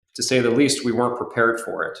to say the least, we weren't prepared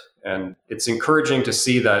for it. And it's encouraging to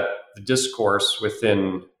see that the discourse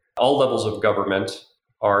within all levels of government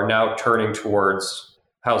are now turning towards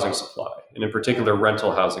housing supply, and in particular,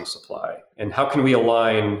 rental housing supply. And how can we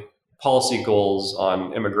align policy goals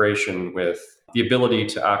on immigration with the ability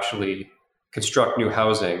to actually construct new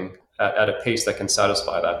housing at a pace that can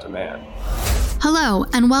satisfy that demand? Hello,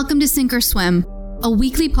 and welcome to Sink or Swim, a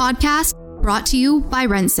weekly podcast brought to you by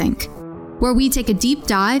RentSync, where we take a deep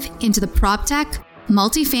dive into the PropTech,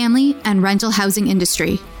 multifamily, and rental housing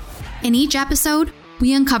industry. In each episode,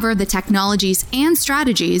 we uncover the technologies and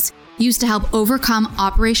strategies used to help overcome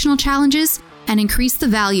operational challenges and increase the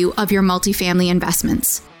value of your multifamily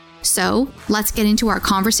investments. So, let's get into our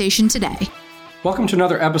conversation today. Welcome to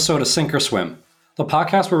another episode of Sink or Swim, the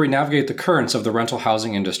podcast where we navigate the currents of the rental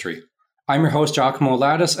housing industry. I'm your host, Giacomo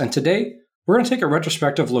Lattis, and today we're going to take a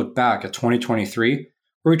retrospective look back at 2023,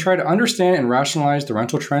 where we try to understand and rationalize the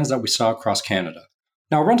rental trends that we saw across Canada.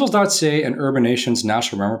 Now, Rentals.ca and UrbnNation's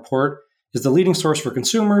National Rent Report is the leading source for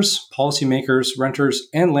consumers, policymakers, renters,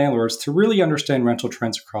 and landlords to really understand rental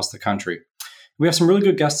trends across the country. We have some really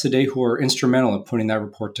good guests today who are instrumental in putting that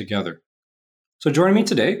report together. So joining me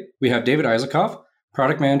today, we have David Isakov,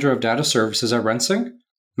 Product Manager of Data Services at RentSync,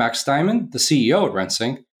 Max Diamond, the CEO at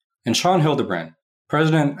RentSync, and Sean Hildebrand,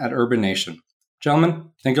 President at UrbnNation.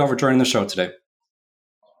 Gentlemen, thank you all for joining the show today.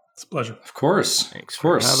 It's a pleasure. Of course. Thanks. Of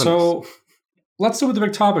course. So let's do with the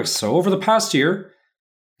big topics. So over the past year,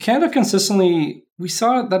 Canada consistently, we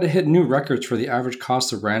saw that it hit new records for the average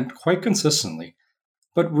cost of rent quite consistently.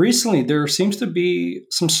 But recently, there seems to be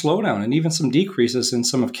some slowdown and even some decreases in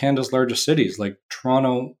some of Canada's largest cities like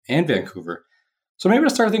Toronto and Vancouver. So maybe to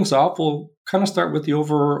start things off, we'll kind of start with the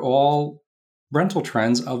overall rental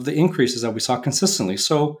trends of the increases that we saw consistently.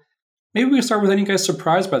 So maybe we can start with any guys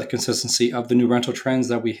surprised by the consistency of the new rental trends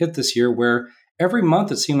that we hit this year, where every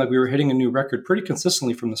month it seemed like we were hitting a new record pretty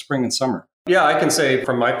consistently from the spring and summer. Yeah, I can say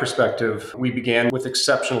from my perspective, we began with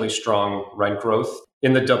exceptionally strong rent growth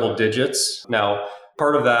in the double digits. Now,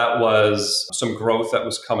 part of that was some growth that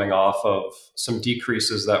was coming off of some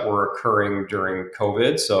decreases that were occurring during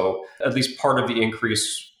COVID. So at least part of the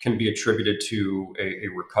increase can be attributed to a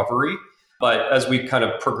recovery. But as we kind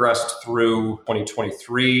of progressed through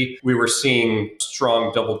 2023, we were seeing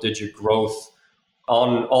strong double-digit growth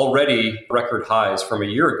on already record highs from a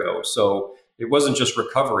year ago. So it wasn't just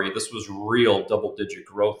recovery. This was real double-digit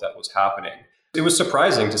growth that was happening. It was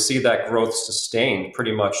surprising to see that growth sustained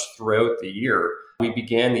pretty much throughout the year. We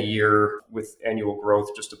began the year with annual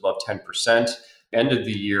growth just above 10%, ended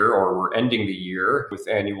the year, or we're ending the year with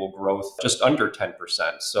annual growth just under 10%.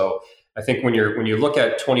 So I think when you look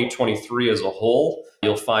at 2023 as a whole,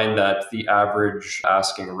 you'll find that the average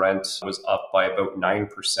asking rent was up by about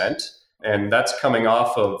 9%. And that's coming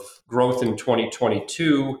off of growth in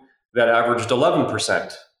 2022 that averaged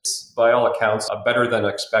 11%. It's, by all accounts, a better than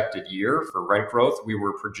expected year for rent growth. We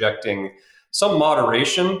were projecting some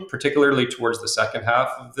moderation, particularly towards the second half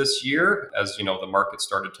of this year, as the market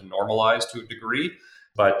started to normalize to a degree.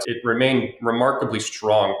 But it remained remarkably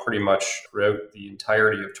strong pretty much throughout the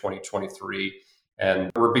entirety of 2023.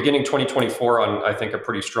 And we're beginning 2024 on, I think, a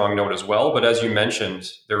pretty strong note as well. But as you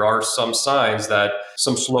mentioned, there are some signs that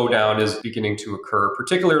some slowdown is beginning to occur,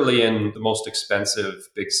 particularly in the most expensive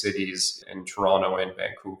big cities in Toronto and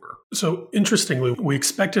Vancouver. So interestingly, we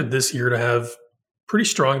expected this year to have pretty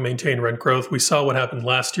strong maintained rent growth. We saw what happened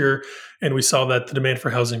last year, and we saw that the demand for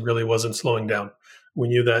housing really wasn't slowing down. We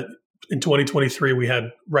knew that in 2023, we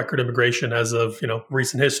had record immigration as of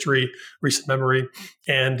recent history, recent memory.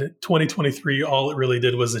 And 2023, all it really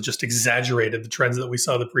did was it just exaggerated the trends that we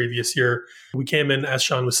saw the previous year. We came in, as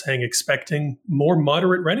Sean was saying, expecting more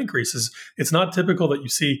moderate rent increases. It's not typical that you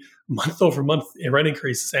see month over month rent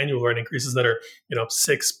increases, annual rent increases that are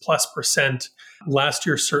 6+%. Last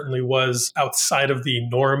year certainly was outside of the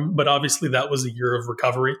norm, but obviously that was a year of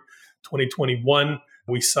recovery. 2021,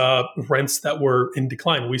 we saw rents that were in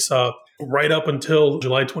decline. We saw right up until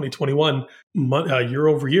July 2021, year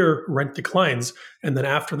over year, rent declines. And then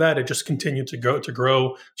after that, it just continued to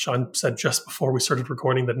grow. Sean said just before we started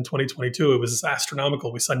recording that in 2022, it was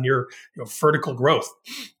astronomical. We saw near vertical growth.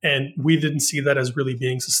 And we didn't see that as really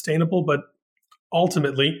being sustainable. But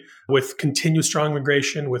ultimately, with continued strong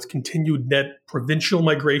migration, with continued net provincial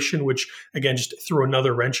migration, which again just threw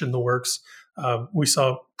another wrench in the works, we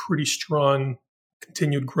saw pretty strong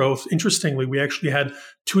continued growth. Interestingly, we actually had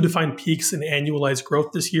two defined peaks in annualized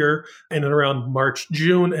growth this year in and around March,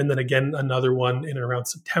 June, and then again another one in and around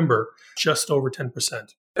September, just over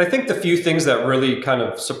 10%. I think the few things that really kind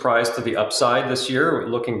of surprised to the upside this year,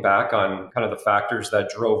 looking back on kind of the factors that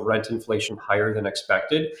drove rent inflation higher than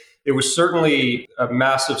expected, it was certainly a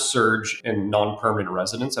massive surge in non-permanent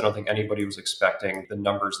residents. I don't think anybody was expecting the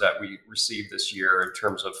numbers that we received this year in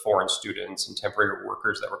terms of foreign students and temporary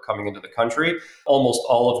workers that were coming into the country, almost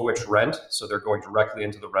all of which rent. So they're going directly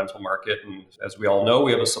into the rental market. And as we all know,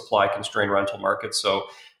 we have a supply-constrained rental market. So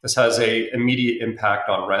this has an immediate impact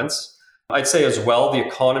on rents. I'd say as well, the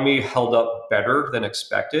economy held up better than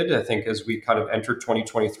expected. I think as we kind of entered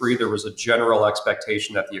 2023, there was a general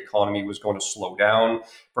expectation that the economy was going to slow down,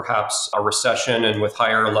 perhaps a recession, and with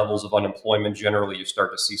higher levels of unemployment, generally you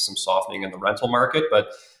start to see some softening in the rental market,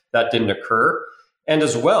 but that didn't occur. And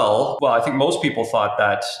as well, I think most people thought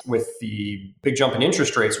that with the big jump in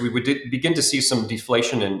interest rates, we would begin to see some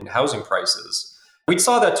deflation in housing prices. We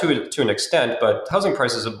saw that to an extent, but housing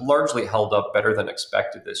prices have largely held up better than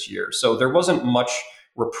expected this year. So there wasn't much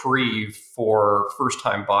reprieve for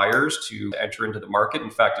first-time buyers to enter into the market.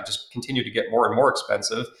 In fact, it just continued to get more and more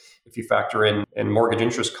expensive if you factor in mortgage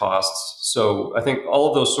interest costs. So I think all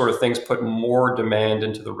of those sort of things put more demand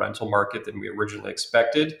into the rental market than we originally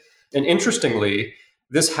expected. And interestingly,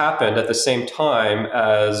 this happened at the same time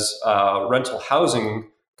as rental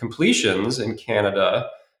housing completions in Canada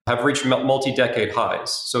have reached multi-decade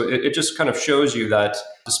highs. So it just kind of shows you that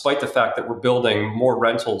despite the fact that we're building more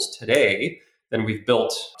rentals today than we've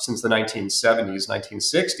built since the 1970s,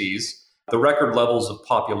 1960s, the record levels of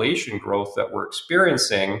population growth that we're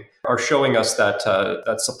experiencing are showing us that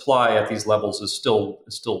that supply at these levels is still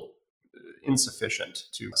insufficient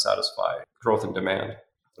to satisfy growth and demand.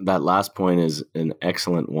 That last point is an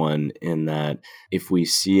excellent one in that if we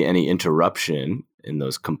see any interruption in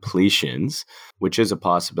those completions, which is a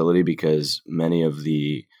possibility because many of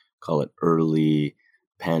the, call it early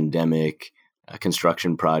pandemic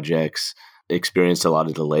construction projects experienced a lot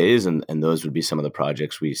of delays, and those would be some of the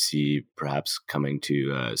projects we see perhaps coming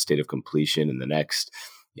to a state of completion in the next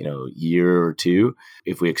year or two.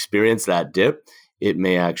 If we experience that dip, it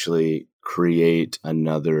may actually create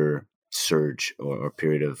another surge or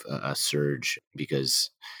period of a surge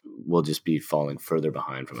because we'll just be falling further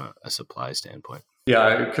behind from a supply standpoint. Yeah,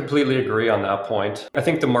 I completely agree on that point. I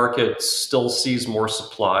think the market still sees more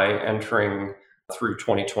supply entering through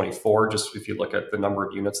 2024, just if you look at the number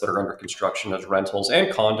of units that are under construction as rentals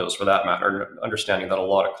and condos for that matter, understanding that a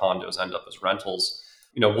lot of condos end up as rentals.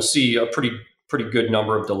 We'll see a pretty good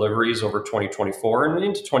number of deliveries over 2024 and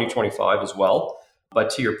into 2025 as well. But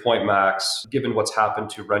to your point, Max, given what's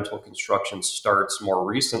happened to rental construction starts more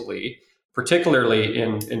recently, particularly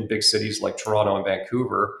in big cities like Toronto and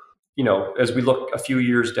Vancouver, as we look a few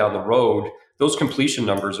years down the road, those completion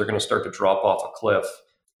numbers are going to start to drop off a cliff,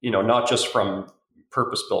 not just from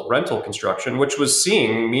purpose-built rental construction, which was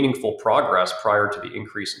seeing meaningful progress prior to the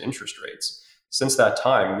increase in interest rates. Since that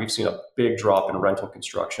time, we've seen a big drop in rental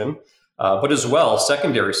construction. But as well,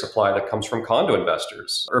 secondary supply that comes from condo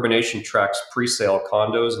investors. Urbanation tracks pre-sale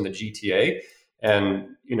condos in the GTA. And,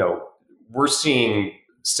 we're seeing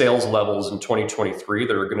sales levels in 2023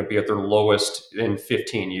 that are going to be at their lowest in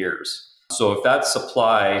 15 years. So if that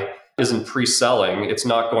supply isn't pre-selling, it's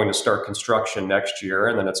not going to start construction next year,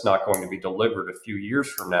 and then it's not going to be delivered a few years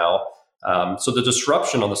from now. So the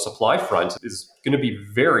disruption on the supply front is going to be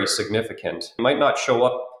very significant. It might not show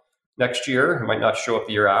up next year, it might not show up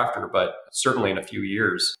the year after, but certainly in a few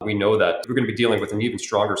years, we know that we're going to be dealing with an even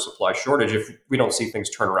stronger supply shortage if we don't see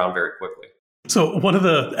things turn around very quickly. So one of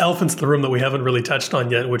the elephants in the room that we haven't really touched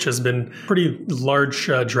on yet, which has been pretty large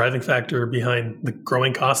driving factor behind the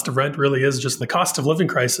growing cost of rent, really is just the cost of living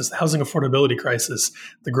crisis, the housing affordability crisis,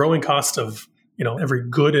 the growing cost of every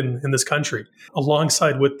good in this country.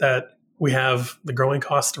 Alongside with that, we have the growing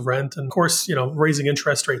cost of rent. And of course, raising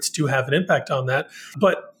interest rates do have an impact on that.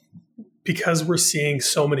 But because we're seeing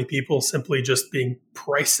so many people simply just being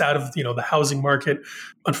priced out of the housing market,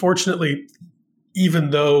 unfortunately, even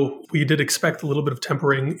though we did expect a little bit of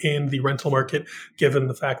tempering in the rental market, given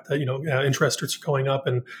the fact that interest rates are going up,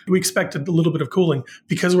 and we expected a little bit of cooling,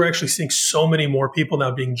 because we're actually seeing so many more people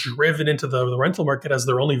now being driven into the rental market as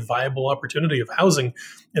their only viable opportunity of housing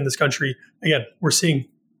in this country. Again, we're seeing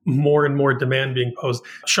more and more demand being posed.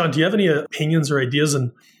 Sean, do you have any opinions or ideas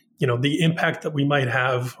on the impact that we might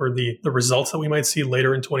have or the results that we might see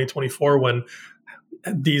later in 2024 when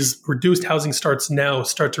these reduced housing starts now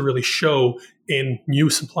start to really show in new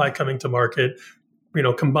supply coming to market,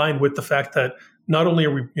 combined with the fact that not only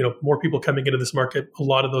are we, more people coming into this market, a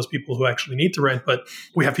lot of those people who actually need to rent, but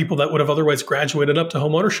we have people that would have otherwise graduated up to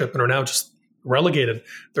home ownership and are now just relegated.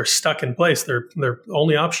 They're stuck in place. Their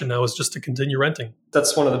only option now is just to continue renting.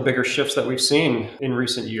 That's one of the bigger shifts that we've seen in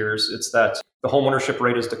recent years. It's that the homeownership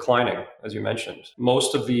rate is declining, as you mentioned.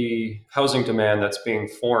 Most of the housing demand that's being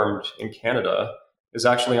formed in Canada is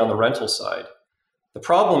actually on the rental side. The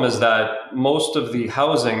problem is that most of the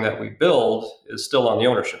housing that we build is still on the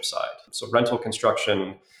ownership side. So rental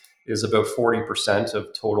construction is about 40%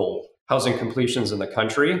 of total housing completions in the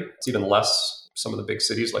country. It's even less some of the big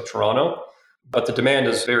cities like Toronto, but the demand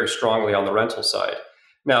is very strongly on the rental side.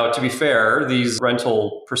 Now, to be fair, these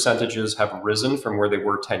rental percentages have risen from where they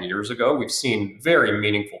were 10 years ago. We've seen very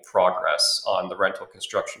meaningful progress on the rental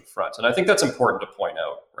construction front. And I think that's important to point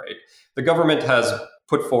out, right? The government has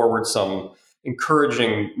put forward some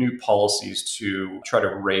encouraging new policies to try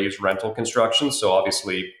to raise rental construction. So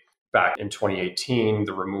obviously, back in 2018,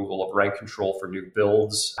 the removal of rent control for new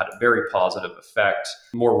builds had a very positive effect.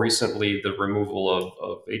 More recently, the removal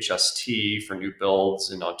of HST for new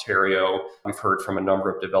builds in Ontario. We've heard from a number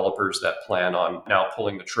of developers that plan on now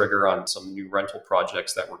pulling the trigger on some new rental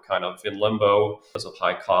projects that were kind of in limbo because of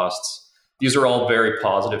high costs. These are all very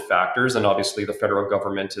positive factors. And obviously, the federal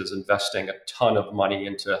government is investing a ton of money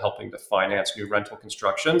into helping to finance new rental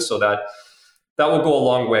construction. So that will go a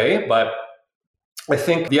long way. But I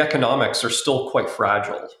think the economics are still quite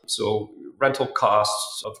fragile. So rental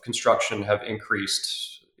costs of construction have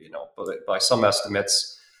increased, by some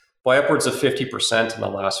estimates, by upwards of 50% in the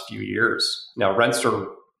last few years. Now, rents are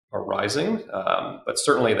rising, but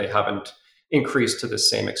certainly they haven't increased to the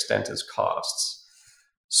same extent as costs.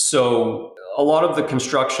 So a lot of the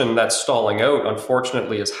construction that's stalling out,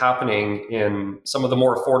 unfortunately, is happening in some of the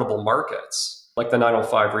more affordable markets. Like the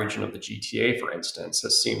 905 region of the GTA, for instance,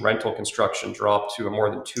 has seen rental construction drop to a more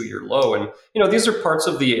than 2-year low. And, these are parts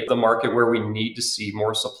of the market where we need to see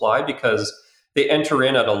more supply because they enter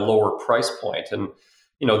in at a lower price point. And,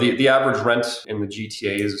 the average rent in the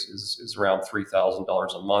GTA is around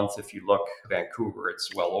 $3,000 a month. If you look at Vancouver,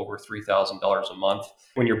 it's well over $3,000 a month.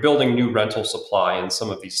 When you're building new rental supply in some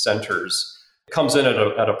of these centers, it comes in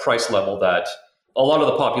at a price level that a lot of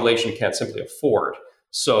the population can't simply afford.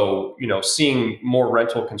 So, seeing more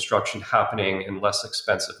rental construction happening in less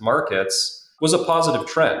expensive markets was a positive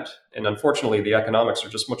trend. And unfortunately, the economics are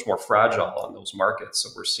just much more fragile on those markets. So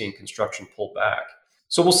we're seeing construction pull back.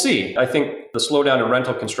 So we'll see. I think the slowdown in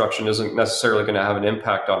rental construction isn't necessarily going to have an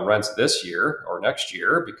impact on rents this year or next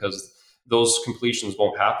year because those completions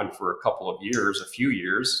won't happen for a couple of years, a few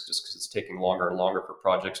years, just because it's taking longer and longer for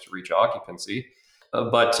projects to reach occupancy.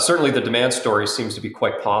 But certainly the demand story seems to be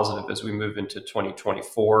quite positive as we move into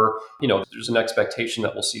 2024. There's an expectation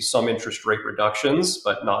that we'll see some interest rate reductions,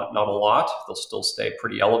 but not a lot. They'll still stay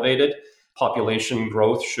pretty elevated. Population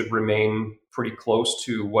growth should remain pretty close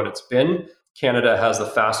to what it's been. Canada has the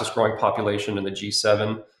fastest growing population in the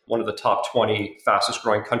G7, one of the top 20 fastest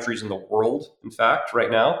growing countries in the world, in fact,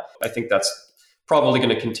 right now. I think that's probably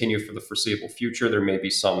going to continue for the foreseeable future. There may be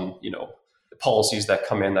some, policies that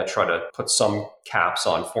come in that try to put some caps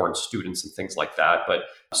on foreign students and things like that. But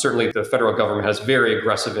certainly the federal government has very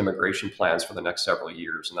aggressive immigration plans for the next several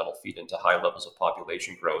years, and that'll feed into high levels of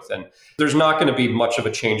population growth. And there's not going to be much of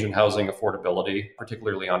a change in housing affordability,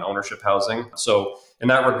 particularly on ownership housing. So in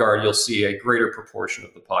that regard, you'll see a greater proportion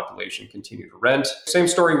of the population continue to rent. Same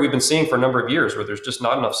story we've been seeing for a number of years where there's just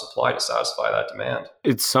not enough supply to satisfy that demand.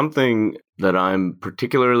 It's something that I'm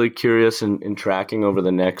particularly curious in tracking over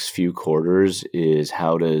the next few quarters is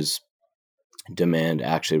how does demand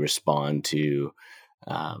actually respond to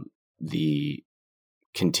the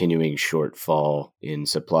continuing shortfall in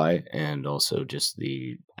supply and also just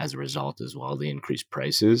as a result as well, the increased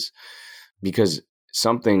prices, because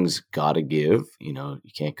something's got to give. You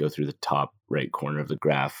can't go through the top right corner of the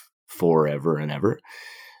graph forever and ever.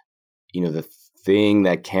 The thing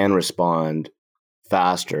that can respond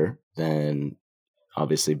faster than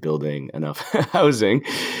obviously building enough housing,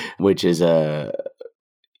 which is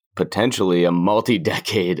potentially a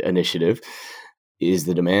multi-decade initiative, is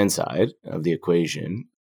the demand side of the equation.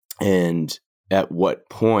 And at what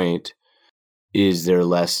point is there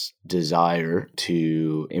less desire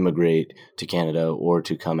to immigrate to Canada or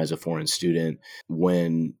to come as a foreign student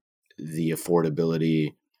when the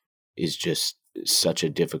affordability is just such a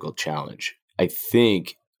difficult challenge? I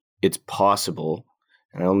think it's possible,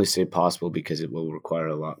 and I only say possible because it will require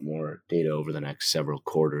a lot more data over the next several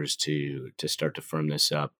quarters to start to firm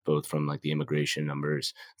this up, both from like the immigration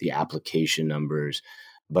numbers, the application numbers.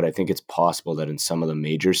 But I think it's possible that in some of the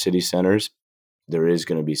major city centers, there is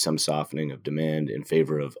going to be some softening of demand in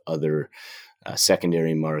favor of other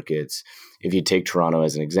secondary markets. If you take Toronto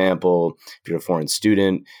as an example, if you're a foreign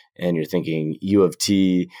student and you're thinking U of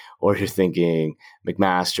T or you're thinking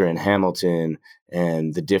McMaster and Hamilton,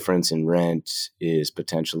 and the difference in rent is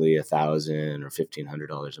potentially $1,000 or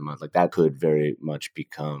 $1,500 a month, like that could very much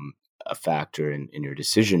become a factor in your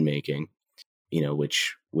decision making,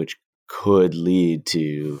 which could lead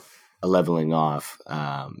to a leveling off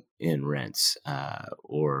in rents,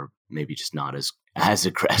 or maybe just not as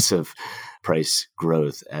aggressive price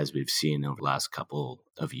growth as we've seen over the last couple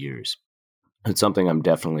of years. It's something I'm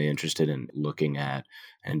definitely interested in looking at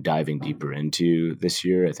and diving deeper into this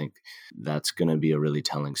year. I think that's going to be a really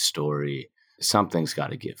telling story. Something's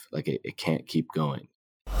got to give. Like it can't keep going.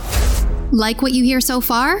 Like what you hear so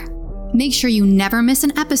far? Make sure you never miss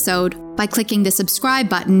an episode by clicking the subscribe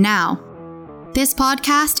button now. This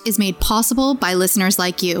podcast is made possible by listeners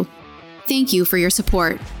like you. Thank you for your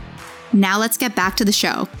support. Now let's get back to the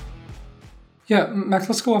show. Yeah, Max,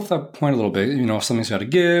 let's go off that point a little bit. If something's got to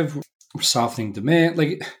give, softening demand.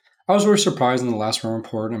 I was really surprised in the last rent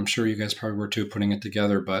report. I'm sure you guys probably were too, putting it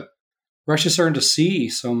together, but we're actually starting to see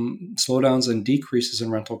some slowdowns and decreases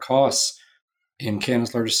in rental costs in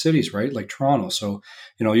Canada's largest cities, right? Like Toronto. So,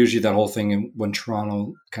 usually that whole thing when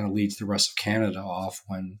Toronto kind of leads the rest of Canada off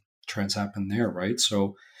when trends happen there, right?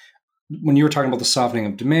 So when you were talking about the softening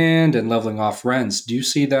of demand and leveling off rents, do you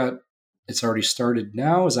see that it's already started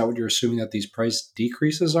now? Is that what you're assuming that these price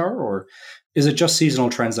decreases are? Or is it just seasonal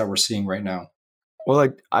trends that we're seeing right now?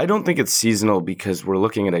 Well, I don't think it's seasonal because we're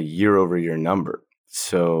looking at a year-over-year number.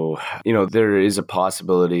 So, there is a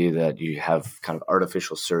possibility that you have kind of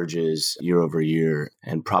artificial surges year over year,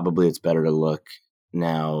 and probably it's better to look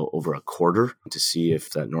now over a quarter to see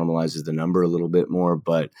if that normalizes the number a little bit more.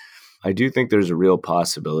 But I do think there's a real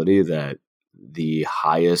possibility that the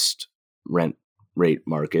highest rent rate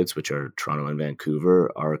markets, which are Toronto and Vancouver,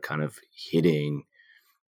 are kind of hitting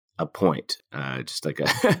a point, just like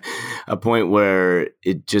a point where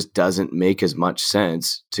it just doesn't make as much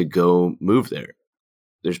sense to go move there.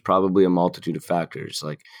 There's probably a multitude of factors.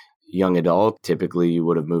 Like young adult, typically you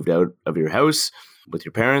would have moved out of your house with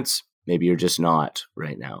your parents. Maybe you're just not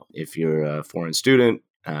right now. If you're a foreign student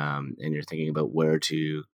and you're thinking about where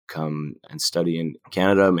to come and study in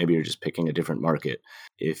Canada, maybe you're just picking a different market.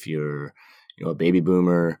 If you're a baby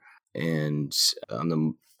boomer and on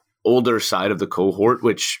the older side of the cohort,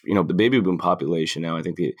 which, the baby boom population now, I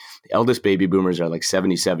think the eldest baby boomers are like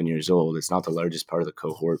 77 years old. It's not the largest part of the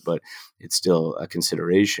cohort, but it's still a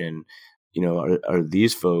consideration. Are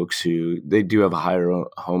these folks who, they do have a higher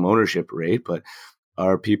home ownership rate, but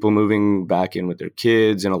are people moving back in with their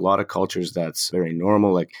kids? In a lot of cultures, that's very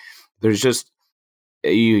normal. Like there's just,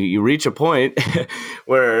 you reach a point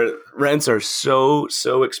where rents are so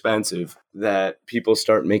expensive that people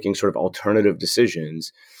start making sort of alternative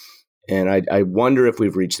decisions. And I wonder if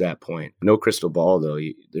we've reached that point. No crystal ball, though.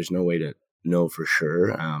 There's no way to know for sure.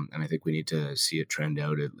 And I think we need to see it trend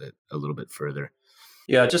out a little bit further.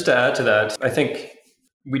 Yeah, just to add to that, I think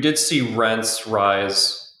we did see rents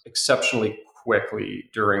rise exceptionally quickly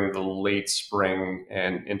during the late spring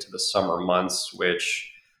and into the summer months,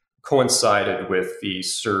 which coincided with the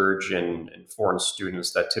surge in foreign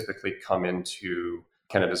students that typically come into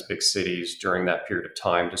Canada's big cities during that period of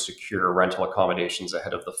time to secure rental accommodations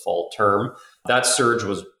ahead of the fall term. That surge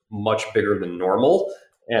was much bigger than normal,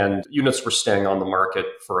 and units were staying on the market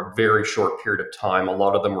for a very short period of time. A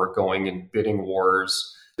lot of them were going in bidding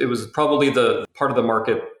wars. It was probably the part of the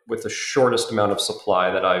market with the shortest amount of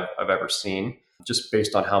supply that I've ever seen, just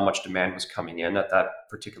based on how much demand was coming in at that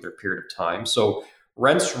particular period of time. So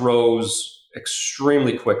rents rose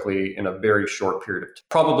extremely quickly in a very short period of time.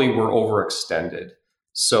 Probably were overextended.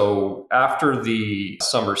 So after the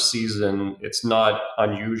summer season, it's not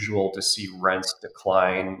unusual to see rents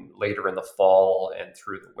decline later in the fall and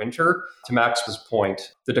through the winter. To Max's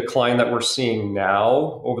point, the decline that we're seeing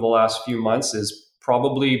now over the last few months is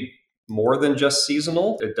probably more than just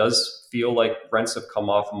seasonal. It does feel like rents have come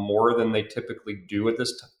off more than they typically do at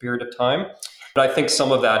this period of time. But I think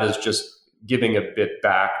some of that is just giving a bit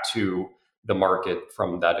back to the market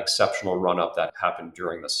from that exceptional run-up that happened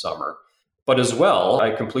during the summer. But as well,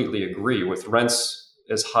 I completely agree with rents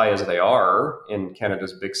as high as they are in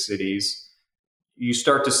Canada's big cities. You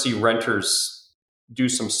start to see renters do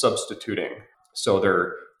some substituting. So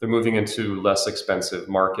they're moving into less expensive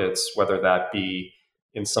markets, whether that be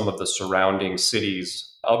in some of the surrounding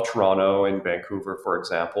cities of Toronto and Vancouver, for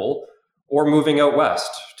example, or moving out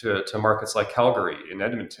west to markets like Calgary and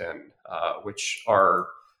Edmonton, which are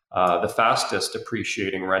the fastest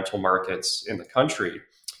appreciating rental markets in the country.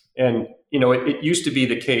 And, it used to be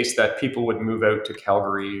the case that people would move out to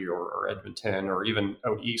Calgary or Edmonton or even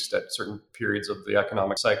out east at certain periods of the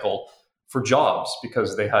economic cycle for jobs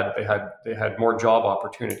because they had more job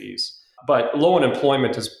opportunities. But low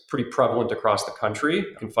unemployment is pretty prevalent across the country.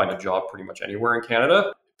 You can find a job pretty much anywhere in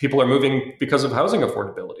Canada. people are moving because of housing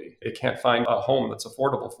affordability. They can't find a home that's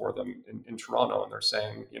affordable for them in Toronto. And they're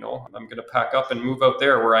saying, I'm going to pack up and move out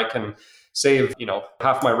there where I can save,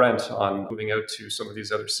 half my rent on moving out to some of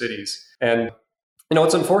these other cities. And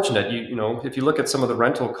it's unfortunate. If you look at some of the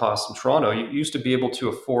rental costs in Toronto, you used to be able to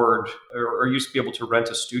afford or used to be able to rent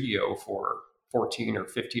a studio for $1,400 or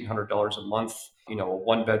 $1,500 a month. A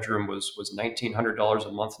one bedroom was $1,900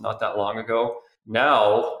 a month not that long ago.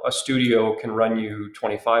 Now a studio can run you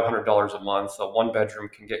 $2,500 a month. A one bedroom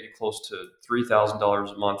can get you close to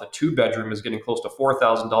 $3,000 a month. A two bedroom is getting close to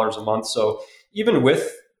 $4,000 a month. So even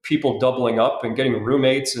with people doubling up and getting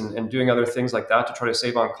roommates and doing other things like that to try to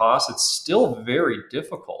save on costs, it's still very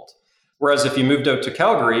difficult. Whereas if you moved out to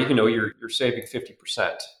Calgary, you're saving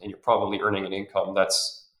 50% and you're probably earning an income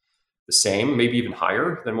that's the same, maybe even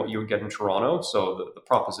higher than what you would get in Toronto. So the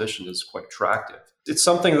proposition is quite attractive. It's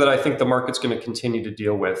something that I think the market's going to continue to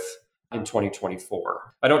deal with in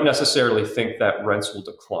 2024. I don't necessarily think that rents will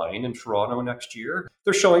decline in Toronto next year.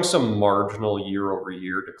 They're showing some marginal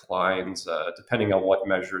year-over-year declines, depending on what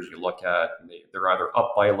measures you look at. They're either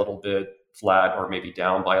up by a little bit, flat, or maybe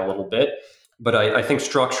down by a little bit. But I think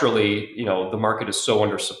structurally, the market is so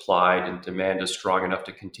undersupplied and demand is strong enough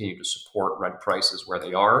to continue to support rent prices where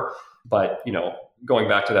they are. But, going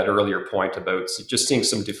back to that earlier point about just seeing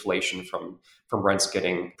some deflation from rents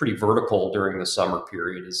getting pretty vertical during the summer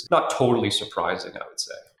period is not totally surprising, I would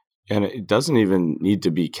say. And it doesn't even need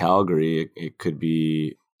to be Calgary. It could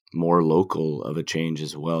be more local of a change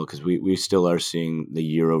as well, because we still are seeing the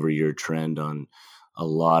year-over-year trend on a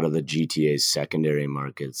lot of the GTA's secondary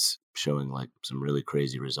markets showing like some really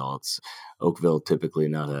crazy results. Oakville, typically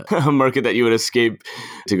not a market that you would escape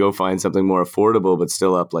to go find something more affordable, but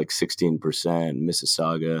still up like 16%.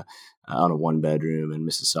 Mississauga on a one bedroom, and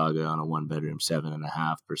Mississauga on a one bedroom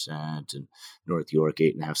 7.5%, and North York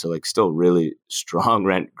 8.5%. So like still really strong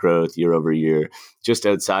rent growth year over year just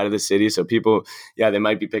outside of the city. So people, they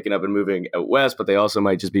might be picking up and moving out west, but they also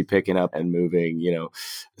might just be picking up and moving,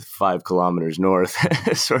 5 kilometers north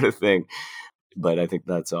sort of thing. But I think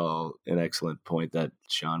that's all an excellent point that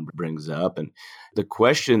Sean brings up. And the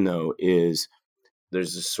question, though, is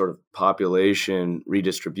there's this sort of population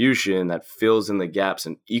redistribution that fills in the gaps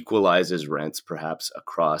and equalizes rents perhaps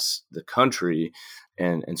across the country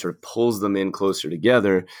and sort of pulls them in closer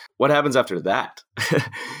together. What happens after that?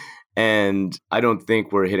 And I don't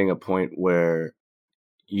think we're hitting a point where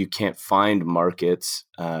you can't find markets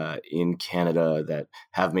in Canada that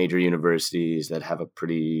have major universities, that have a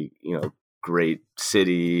pretty, great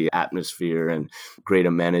city atmosphere and great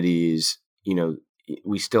amenities.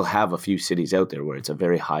 We still have a few cities out there where it's a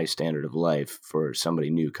very high standard of life for somebody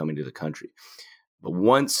new coming to the country. But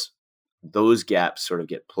once those gaps sort of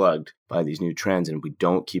get plugged by these new trends and we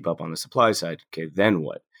don't keep up on the supply side, okay, then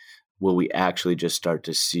what? Will we actually just start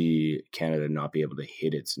to see Canada not be able to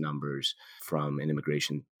hit its numbers from an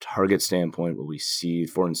immigration target standpoint? Will we see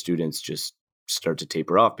foreign students just start to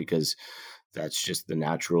taper off because that's just the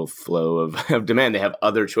natural flow of demand? They have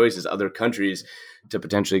other choices, other countries to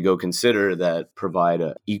potentially go consider that provide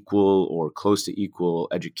a equal or close to equal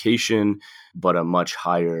education, but a much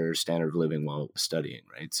higher standard of living while studying,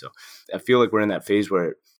 right? So I feel like we're in that phase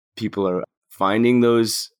where people are finding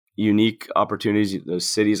those unique opportunities. Those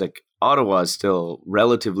cities like Ottawa is still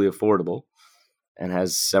relatively affordable and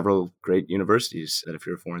has several great universities that if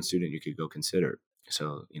you're a foreign student, you could go consider.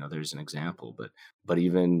 So, there's an example, but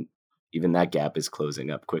even that gap is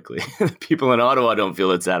closing up quickly. People in Ottawa don't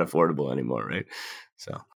feel it's that affordable anymore, right?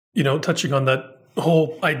 So, touching on that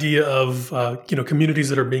whole idea of, communities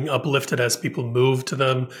that are being uplifted as people move to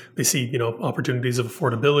them, they see, opportunities of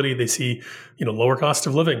affordability, they see, lower cost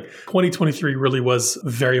of living. 2023 really was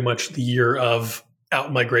very much the year of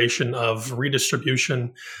out-migration, of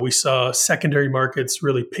redistribution. We saw secondary markets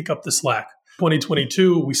really pick up the slack.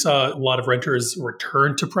 2022, we saw a lot of renters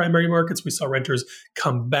return to primary markets. We saw renters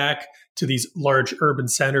come back to these large urban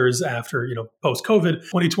centers after, post-COVID.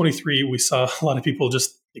 2023, we saw a lot of people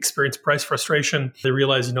just experience price frustration. They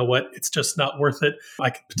realize, it's just not worth it.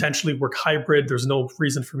 I could potentially work hybrid. There's no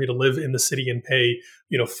reason for me to live in the city and pay,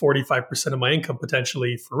 45% of my income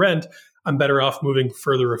potentially for rent. I'm better off moving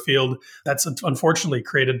further afield. That's unfortunately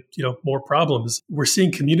created, more problems. We're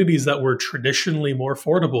seeing communities that were traditionally more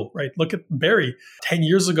affordable, right? Look at Barrie. 10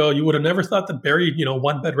 years ago, you would have never thought that Barrie,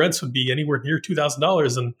 one bed rents would be anywhere near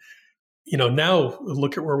 $2,000. And, now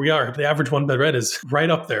look at where we are. The average one bed rent is right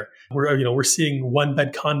up there. We're seeing one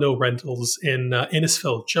bed condo rentals in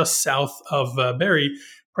Innisfil, just south of Barrie,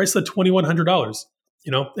 priced at $2,100.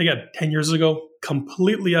 Again, 10 years ago,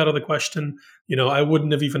 completely out of the question. I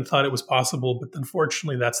wouldn't have even thought it was possible, but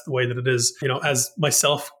unfortunately, that's the way that it is. As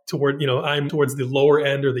myself I'm towards the lower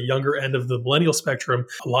end or the younger end of the millennial spectrum.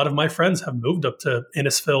 A lot of my friends have moved up to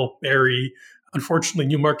Innisfil, Barrie. Unfortunately,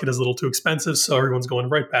 Newmarket is a little too expensive, so everyone's going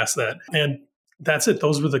right past that. And that's it.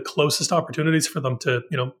 Those were the closest opportunities for them to,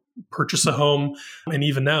 purchase a home. And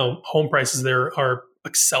even now, home prices there are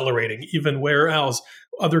accelerating. Even whereas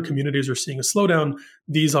other communities are seeing a slowdown,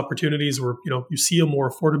 these opportunities where, you see a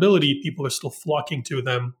more affordability, people are still flocking to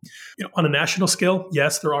them. On a national scale,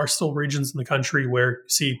 yes, there are still regions in the country where you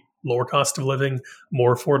see lower cost of living,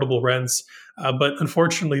 more affordable rents. But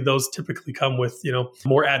unfortunately, those typically come with,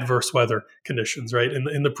 more adverse weather conditions, right?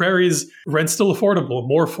 In the prairies, rent's still affordable,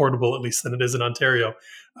 more affordable at least than it is in Ontario.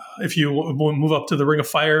 If you move up to the Ring of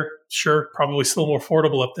Fire, sure, probably still more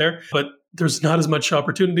affordable up there, but there's not as much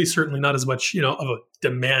opportunity, certainly not as much, of a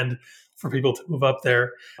demand for people to move up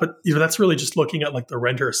there. But, that's really just looking at like the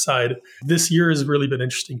renter side. This year has really been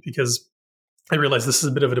interesting because I realize this is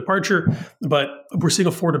a bit of a departure, but we're seeing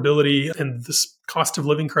affordability and this cost of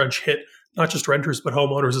living crunch hit not just renters, but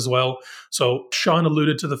homeowners as well. So Sean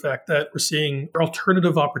alluded to the fact that we're seeing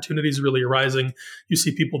alternative opportunities really arising. You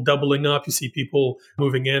see people doubling up. You see people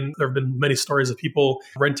moving in. There have been many stories of people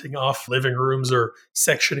renting off living rooms or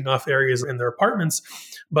sectioning off areas in their apartments.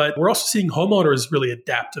 But we're also seeing homeowners really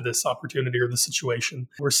adapt to this opportunity or the situation.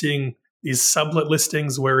 We're seeing these sublet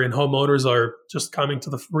listings wherein homeowners are just coming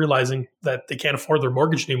to realizing that they can't afford their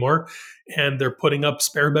mortgage anymore and they're putting up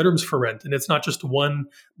spare bedrooms for rent. And it's not just one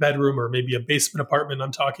bedroom or maybe a basement apartment.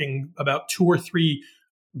 I'm talking about 2 or 3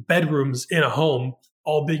 bedrooms in a home,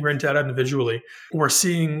 all being rented out individually. We're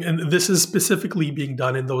seeing, and this is specifically being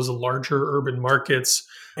done in those larger urban markets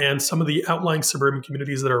and some of the outlying suburban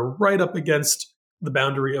communities that are right up against the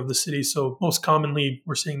boundary of the city. So most commonly,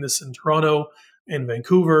 we're seeing this in Toronto, in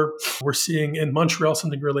Vancouver. We're seeing in Montreal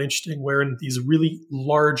something really interesting wherein these really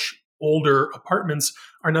large, older apartments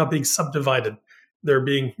are now being subdivided. They're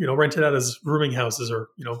being, rented out as rooming houses or,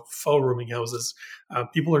 faux rooming houses.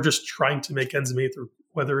 People are just trying to make ends meet,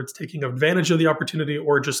 whether it's taking advantage of the opportunity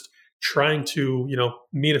or just trying to,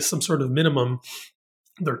 meet some sort of minimum.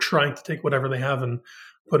 They're trying to take whatever they have and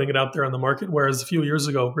putting it out there on the market. Whereas a few years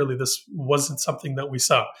ago, really, this wasn't something that we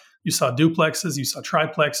saw. You saw duplexes, you saw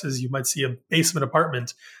triplexes, you might see a basement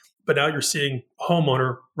apartment, but now you're seeing a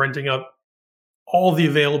homeowner renting out all the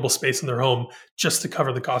available space in their home just to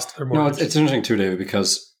cover the cost of their mortgage. No, it's interesting too, David,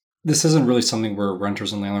 because this isn't really something where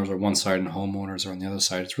renters and landlords are one side and homeowners are on the other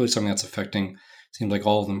side. It's really something that's affecting, seems like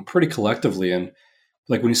all of them pretty collectively. And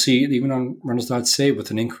like when you see even on rentals.ca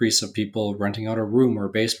with an increase of people renting out a room or a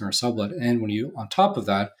basement or sublet, and when you on top of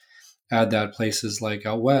that add that places like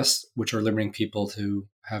out west, which are limiting people to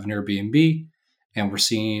have an Airbnb, and we're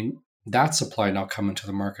seeing that supply now come into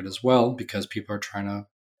the market as well because people are trying to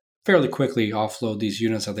fairly quickly offload these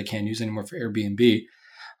units that they can't use anymore for Airbnb.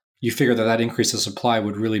 You figure that increase of supply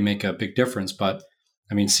would really make a big difference. But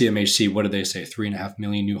I mean, CMHC, what did they say? 3.5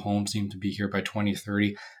 million new homes seem to be here by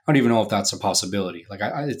 2030. I don't even know if that's a possibility. Like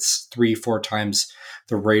it's 3-4 times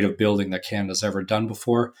the rate of building that Canada's ever done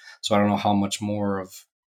before. So I don't know how much more of,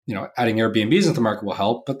 adding Airbnbs into the market will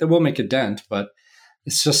help, but they will make a dent. But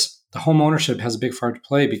it's just the home ownership has a big part to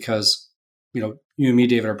play because, you and me,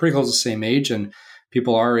 David, are pretty close to the same age, and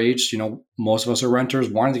people our age, most of us are renters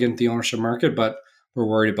wanting to get into the ownership market, but we're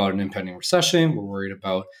worried about an impending recession. We're worried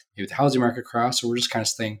about maybe the housing market crash. So we're just kind of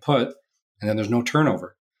staying put, and then there's no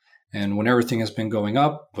turnover. And when everything has been going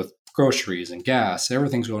up with groceries and gas,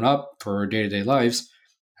 everything's going up for our day-to-day lives,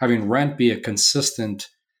 having rent be a consistent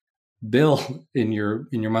bill in your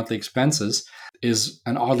monthly expenses is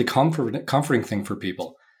an oddly comforting thing for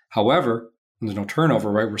people. However, when there's no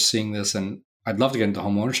turnover, right, we're seeing this, and I'd love to get into the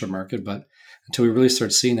home ownership market, but until we really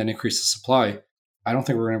start seeing that increase in supply, I don't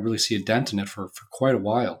think we're going to really see a dent in it for quite a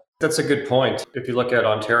while. That's a good point. If you look at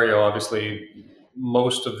Ontario, obviously,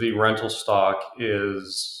 most of the rental stock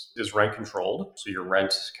is rent controlled. So your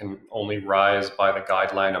rent can only rise by the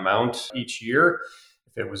guideline amount each year.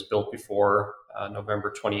 If it was built before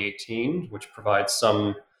November 2018, which provides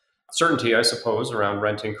some certainty, I suppose, around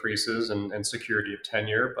rent increases and security of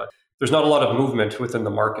tenure. But there's not a lot of movement within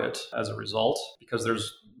the market as a result because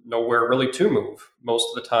there's nowhere really to move. Most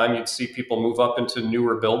of the time you'd see people move up into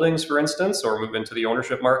newer buildings, for instance, or move into the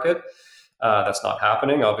ownership market. That's not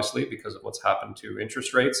happening, obviously, because of what's happened to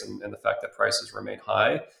interest rates and the fact that prices remain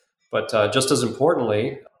high. But just as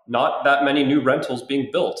importantly, not that many new rentals being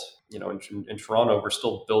built. In Toronto, we're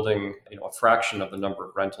still building, a fraction of the number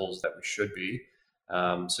of rentals that we should be.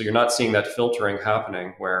 So you're not seeing that filtering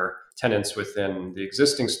happening where tenants within the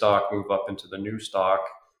existing stock move up into the new stock,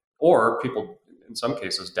 or people in some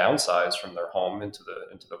cases downsize from their home into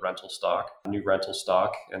the rental stock, new rental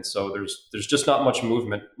stock. And so there's just not much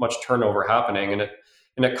movement, much turnover happening, and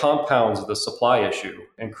it compounds the supply issue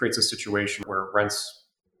and creates a situation where rents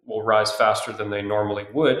will rise faster than they normally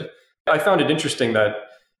would. I found it interesting that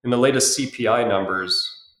in the latest CPI numbers,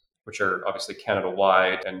 which are obviously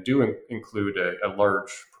Canada-wide and do include a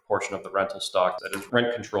large proportion of the rental stock that is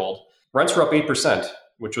rent controlled, rents were up 8%,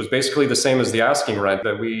 which was basically the same as the asking rent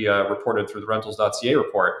that we reported through the rentals.ca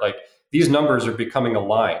report. Like, these numbers are becoming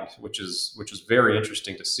aligned, which is very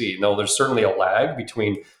interesting to see. Now, there's certainly a lag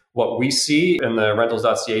between what we see in the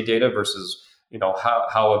rentals.ca data versus,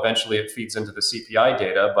 how eventually it feeds into the CPI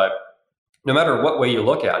data. But no matter what way you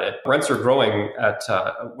look at it, rents are growing at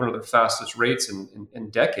one of the fastest rates in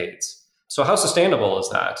decades. So how sustainable is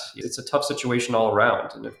that? It's a tough situation all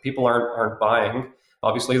around. And if people aren't buying,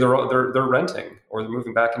 obviously they're renting, or they're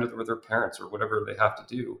moving back into with their parents, or whatever they have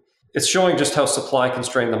to do. It's showing just how supply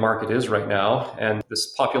constrained the market is right now. And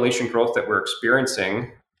this population growth that we're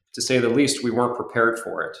experiencing, to say the least, we weren't prepared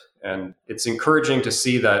for it. And it's encouraging to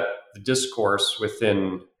see that the discourse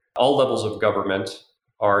within all levels of government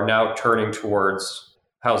are now turning towards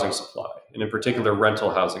housing supply, and in particular rental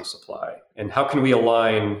housing supply. And how can we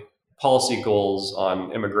align policy goals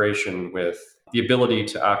on immigration with the ability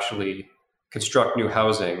to actually construct new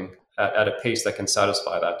housing at a pace that can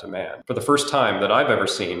satisfy that demand? For the first time that I've ever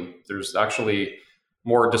seen, there's actually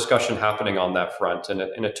more discussion happening on that front. And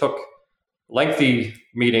it took lengthy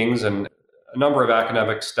meetings and a number of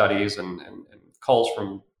academic studies and calls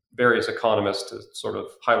from various economists to sort of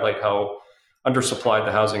highlight how undersupplied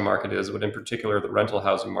the housing market is, but in particular the rental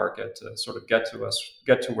housing market, to sort of get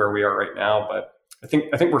to where we are right now. But I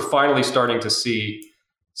think we're finally starting to see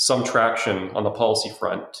some traction on the policy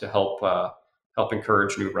front to help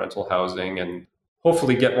encourage new rental housing and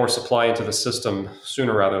hopefully get more supply into the system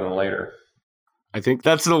sooner rather than later. I think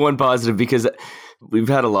that's the one positive, because we've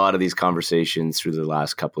had a lot of these conversations through the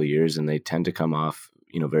last couple of years, and they tend to come off,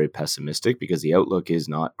 very pessimistic, because the outlook is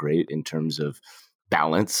not great in terms of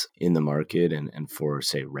balance in the market and for,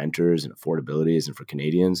 say, renters and affordabilities and for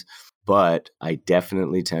Canadians. But I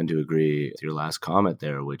definitely tend to agree with your last comment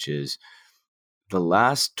there, which is the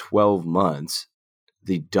last 12 months,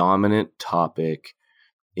 the dominant topic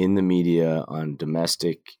in the media on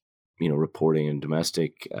domestic, reporting and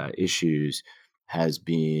domestic issues has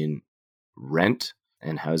been rent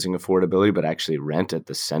and housing affordability, but actually rent at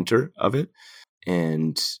the center of it.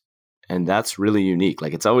 And that's really unique.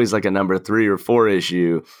 Like, it's always like a number 3 or 4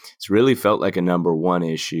 issue. It's really felt like a number 1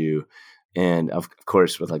 issue. And of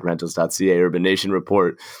course, with like rentals.ca Urban Nation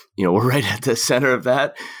report, we're right at the center of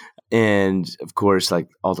that. And of course, like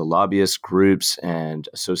all the lobbyist groups and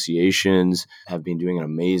associations have been doing an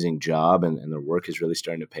amazing job, and their work is really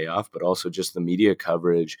starting to pay off. But also just the media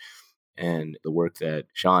coverage and the work that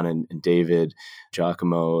Sean and David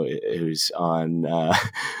Giacomo, who's on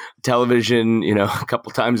television, a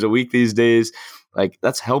couple times a week these days, like,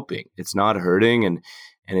 that's helping. It's not hurting. And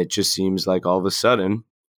it just seems like all of a sudden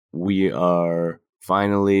we are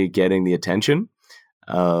finally getting the attention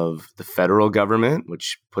of the federal government,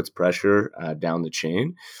 which puts pressure down the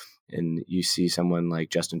chain. And you see someone like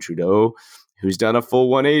Justin Trudeau, who's done a full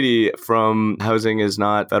 180 from housing is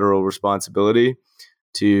not federal responsibility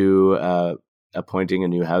to appointing a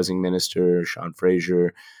new housing minister, Sean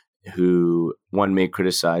Fraser, who one may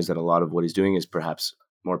criticize that a lot of what he's doing is perhaps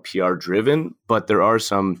more PR driven, but there are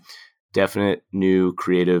some definite new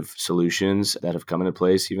creative solutions that have come into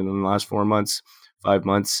place even in the last 4 months, 5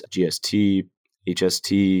 months. GST,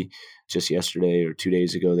 HST, just yesterday or 2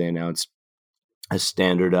 days ago, they announced a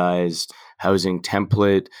standardized housing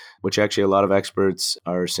template, which actually a lot of experts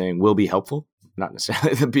are saying will be helpful. Not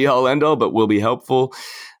necessarily the be-all, end-all, but will be helpful.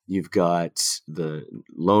 You've got the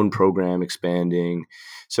loan program expanding.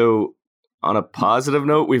 So on a positive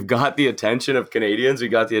note, we've got the attention of Canadians. We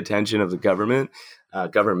got the attention of the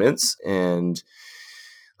governments. And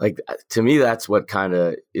like, to me, that's what kind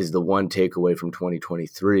of is the one takeaway from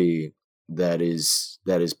 2023 that is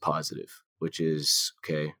positive, which is,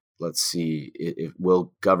 okay, let's see,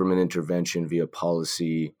 will government intervention via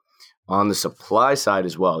policy on the supply side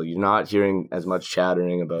as well. You're not hearing as much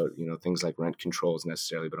chattering about, things like rent controls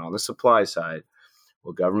necessarily, but on the supply side,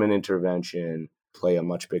 will government intervention play a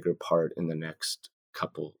much bigger part in the next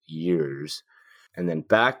couple years? And then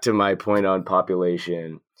back to my point on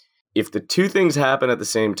population, if the two things happen at the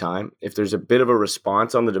same time, if there's a bit of a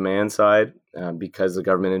response on the demand side because the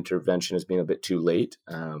government intervention is being a bit too late,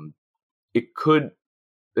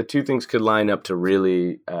 the two things could line up to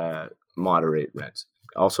really moderate rents.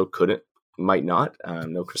 Also might not,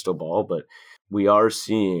 no crystal ball, but we are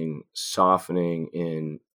seeing softening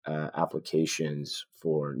in applications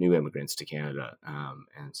for new immigrants to Canada.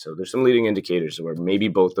 And so there's some leading indicators where maybe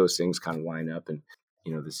both those things kind of line up, and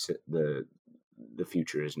the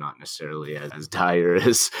future is not necessarily as dire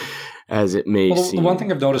as it may seem. The one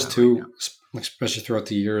thing I've noticed too, especially throughout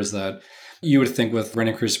the year, is that you would think with rent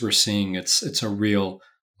increases we're seeing, it's a real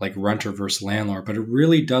like renter versus landlord, but it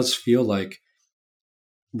really does feel like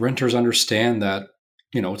renters understand that,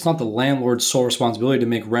 it's not the landlord's sole responsibility to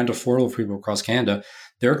make rent affordable for people across Canada.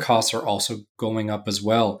 Their costs are also going up as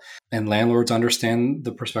well. And landlords understand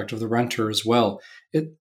the perspective of the renter as well. It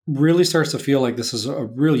really starts to feel like this is a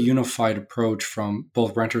really unified approach from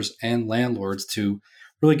both renters and landlords to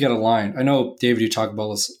really get aligned. I know, David, you talk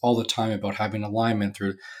about this all the time about having alignment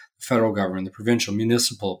through the federal government, the provincial,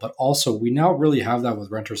 municipal, but also we now really have that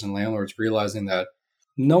with renters and landlords, realizing that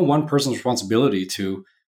no one person's responsibility to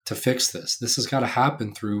fix this. This has got to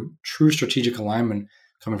happen through true strategic alignment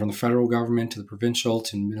coming from the federal government to the provincial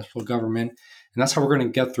to municipal government. And that's how we're going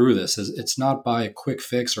to get through this. It's not by a quick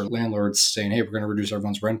fix or landlords saying, hey, we're going to reduce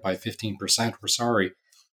everyone's rent by 15%. We're sorry.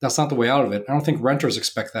 That's not the way out of it. I don't think renters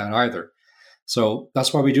expect that either. So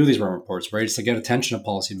that's why we do these rent reports, right? It's to get attention of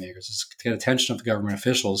policymakers. It's to get attention of the government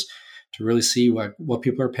officials to really see what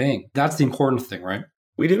people are paying. That's the important thing, right?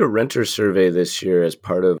 We did a renter survey this year as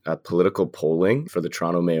part of a political polling for the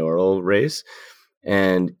Toronto mayoral race.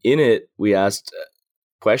 And in it, we asked a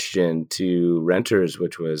question to renters,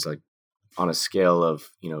 which was like on a scale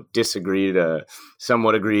of, disagree to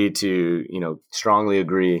somewhat agree to, strongly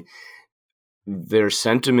agree, their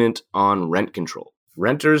sentiment on rent control.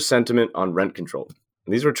 Renters' sentiment on rent control.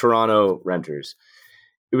 And these were Toronto renters.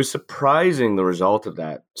 It was surprising, the result of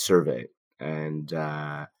that survey. And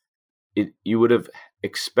you would have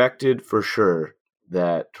expected for sure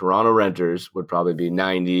that Toronto renters would probably be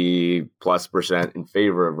 90+% in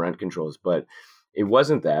favor of rent controls, but it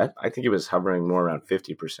wasn't that. I think it was hovering more around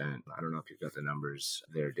 50%. I don't know if you've got the numbers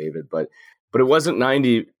there, David, but it wasn't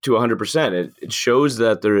 90 to 100%. It shows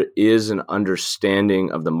that there is an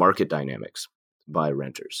understanding of the market dynamics by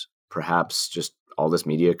renters. Perhaps just all this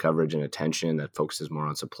media coverage and attention that focuses more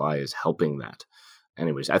on supply is helping that.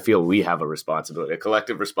 Anyways, I feel we have a responsibility, a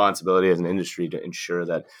collective responsibility as an industry to ensure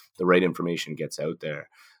that the right information gets out there,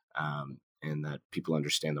 and that people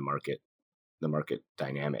understand the market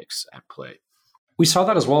dynamics at play. We saw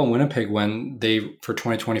that as well in Winnipeg when for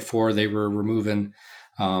 2024, they were removing,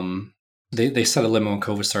 they set a limit when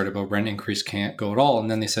COVID started about rent increase can't go at all. And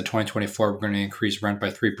then they said 2024, we're going to increase rent by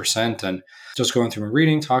 3%. And just going through my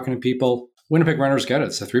reading, talking to people, Winnipeg renters get it.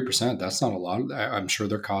 It's a 3%. That's not a lot. I'm sure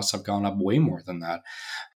their costs have gone up way more than that.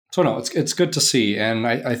 So no, it's good to see. And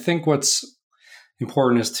I think what's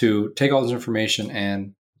important is to take all this information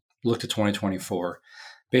and look to 2024.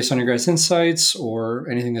 Based on your guys' insights or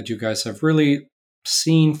anything that you guys have really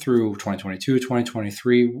seen through 2022,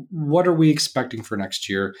 2023, what are we expecting for next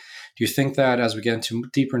year? Do you think that as we get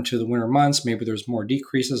deeper into the winter months, maybe there's more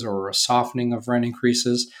decreases or a softening of rent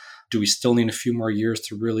increases? Do we still need a few more years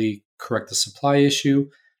to really correct the supply issue?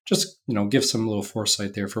 Just, give some little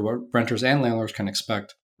foresight there for what renters and landlords can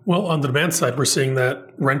expect. Well, on the demand side, we're seeing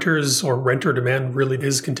that renters or renter demand really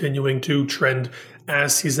is continuing to trend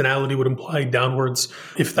as seasonality would imply downwards.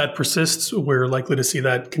 If that persists, we're likely to see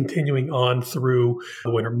that continuing on through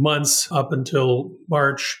the winter months up until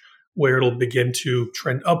March, where it'll begin to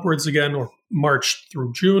trend upwards again, or March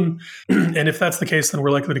through June. And if that's the case, then we're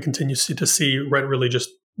likely to continue to see rent really just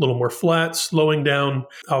a little more flat, slowing down,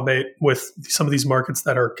 albeit with some of these markets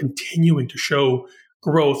that are continuing to show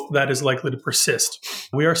growth that is likely to persist.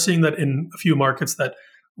 We are seeing that in a few markets that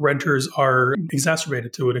renters are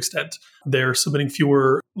exacerbated to an extent. They're submitting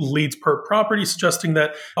fewer leads per property, suggesting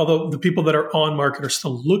that although the people that are on market are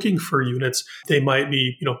still looking for units, they might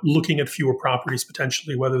be, looking at fewer properties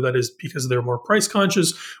potentially, whether that is because they're more price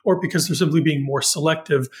conscious or because they're simply being more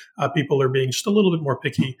selective. People are being just a little bit more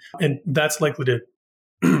picky, and that's likely to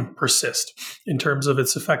persist. In terms of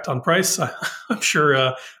its effect on price, I'm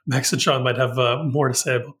sure Max and Sean might have more to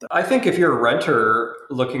say about that. I think if you're a renter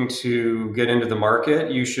looking to get into the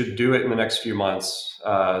market, you should do it in the next few months,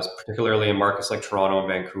 particularly in markets like Toronto and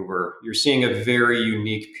Vancouver. You're seeing a very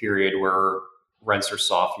unique period where rents are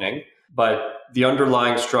softening, but the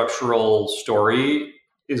underlying structural story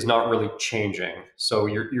is not really changing. So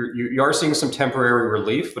you are seeing some temporary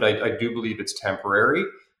relief, but I do believe it's temporary.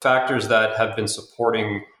 Factors that have been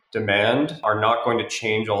supporting demand are not going to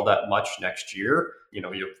change all that much next year.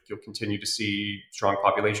 You'll continue to see strong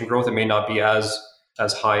population growth. It may not be as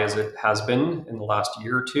high as it has been in the last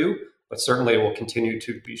year or two, but certainly it will continue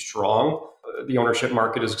to be strong. The ownership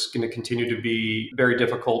market is going to continue to be very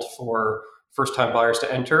difficult for first-time buyers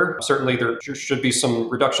to enter. Certainly, there should be some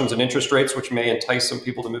reductions in interest rates, which may entice some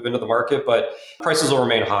people to move into the market, but prices will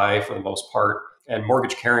remain high for the most part. And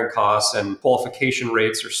mortgage carrying costs and qualification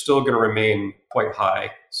rates are still going to remain quite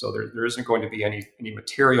high. So there isn't going to be any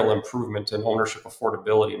material improvement in ownership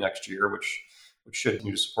affordability next year, which should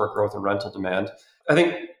continue to support growth in rental demand. I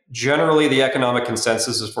think generally the economic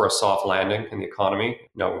consensus is for a soft landing in the economy.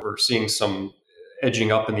 We're seeing some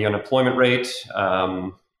edging up in the unemployment rate.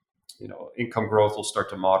 Income growth will start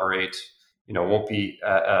to moderate. Won't be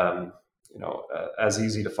as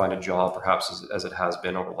easy to find a job perhaps as it has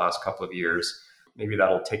been over the last couple of years. Maybe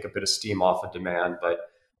that'll take a bit of steam off of demand, but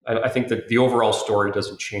I think that the overall story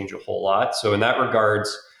doesn't change a whole lot. So in that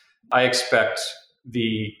regards, I expect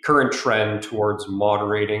the current trend towards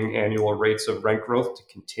moderating annual rates of rent growth to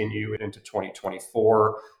continue into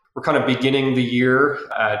 2024. We're kind of beginning the year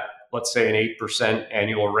at, let's say, an 8%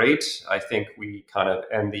 annual rate. I think we kind of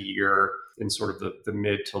end the year in sort of the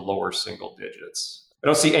mid to lower single digits. I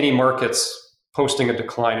don't see any markets posting a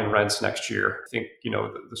decline in rents next year. I think,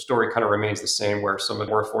 the story kind of remains the same, where some of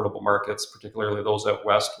the more affordable markets, particularly those out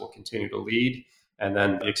west, will continue to lead. And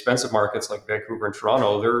then the expensive markets like Vancouver and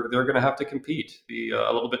Toronto, they're going to have to compete, be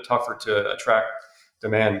a little bit tougher to attract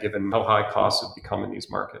demand given how high costs have become in these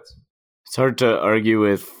markets. It's hard to argue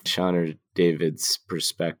with Sean or David's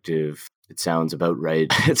perspective. It sounds about right.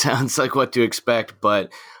 It sounds like what to expect.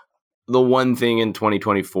 But the one thing in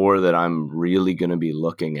 2024 that I'm really going to be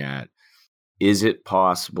looking at, is it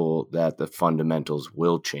possible that the fundamentals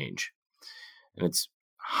will change? And it's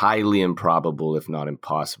highly improbable, if not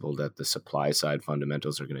impossible, that the supply side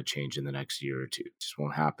fundamentals are going to change in the next year or two. It just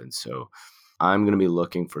won't happen. So I'm going to be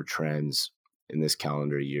looking for trends in this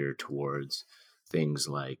calendar year towards things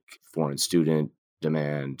like foreign student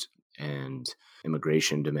demand and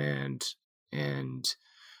immigration demand, and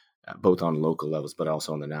both on local levels, but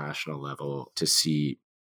also on the national level, to see,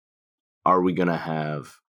 are we going to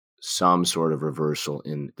have some sort of reversal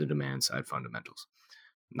in the demand side fundamentals?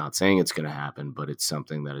 Not saying it's going to happen, but it's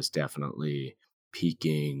something that is definitely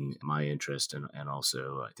piquing my interest, and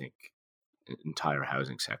also, I think, entire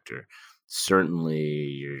housing sector. Certainly,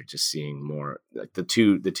 you're just seeing more, like the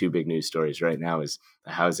two big news stories right now is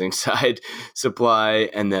the housing side supply,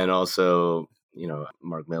 and then also,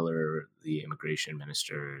 Mark Miller, the immigration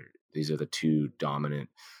minister. These are the two dominant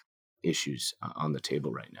issues on the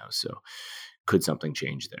table right now. So could something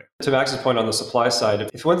change there? To Max's point on the supply side,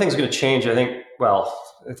 if one thing's going to change, I think,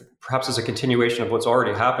 perhaps as a continuation of what's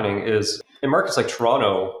already happening, is in markets like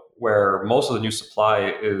Toronto, where most of the new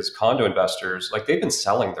supply is condo investors, like they've been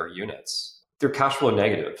selling their units. They're cash flow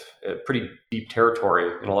negative, pretty deep territory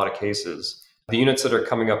in a lot of cases. The units that are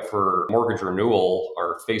coming up for mortgage renewal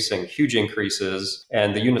are facing huge increases,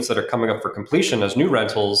 and the units that are coming up for completion as new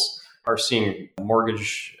rentals are seeing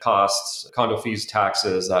mortgage costs, condo fees,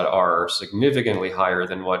 taxes that are significantly higher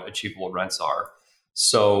than what achievable rents are.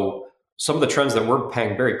 So some of the trends that we're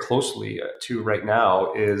paying very closely to right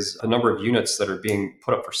now is the number of units that are being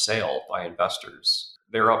put up for sale by investors.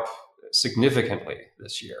 They're up significantly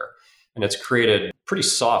this year, and it's created pretty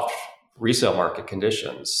soft resale market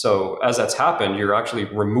conditions. So as that's happened, you're actually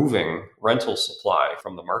removing rental supply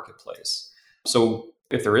from the marketplace. So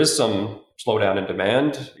if there is some slowdown in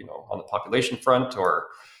demand, on the population front or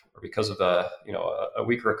because of a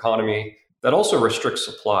weaker economy, that also restricts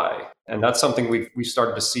supply. And that's something we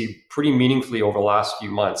started to see pretty meaningfully over the last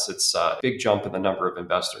few months. It's a big jump in the number of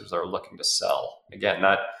investors that are looking to sell. Again,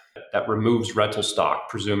 that removes rental stock,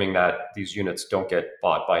 presuming that these units don't get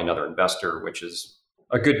bought by another investor, which is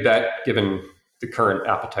a good bet given the current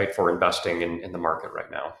appetite for investing in the market right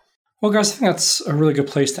now. Well, guys, I think that's a really good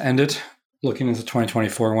place to end it, looking into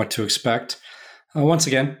 2024 and what to expect. Once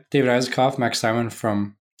again, David Isikoff, Max Simon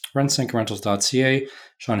from RentSyncRentals.ca,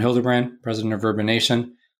 Sean Hildebrand, president of Urban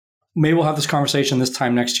Nation. Maybe we'll have this conversation this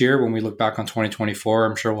time next year when we look back on 2024.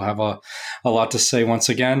 I'm sure we'll have a lot to say once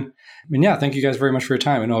again. Thank you guys very much for your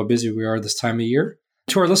time. I know how busy we are this time of year.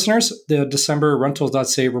 To our listeners, the December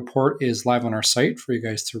Rentals.ca report is live on our site for you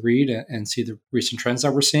guys to read and see the recent trends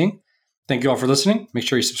that we're seeing. Thank you all for listening. Make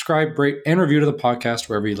sure you subscribe, rate, and review to the podcast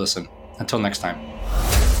wherever you listen. Until next time.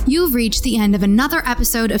 You've reached the end of another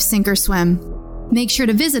episode of Sink or Swim. Make sure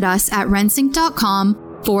to visit us at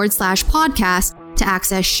rensync.com/podcast to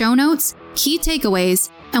access show notes, key takeaways,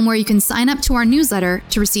 and where you can sign up to our newsletter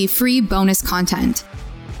to receive free bonus content.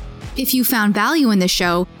 If you found value in this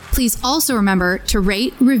show, please also remember to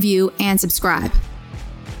rate, review, and subscribe.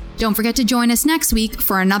 Don't forget to join us next week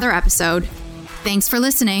for another episode. Thanks for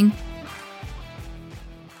listening.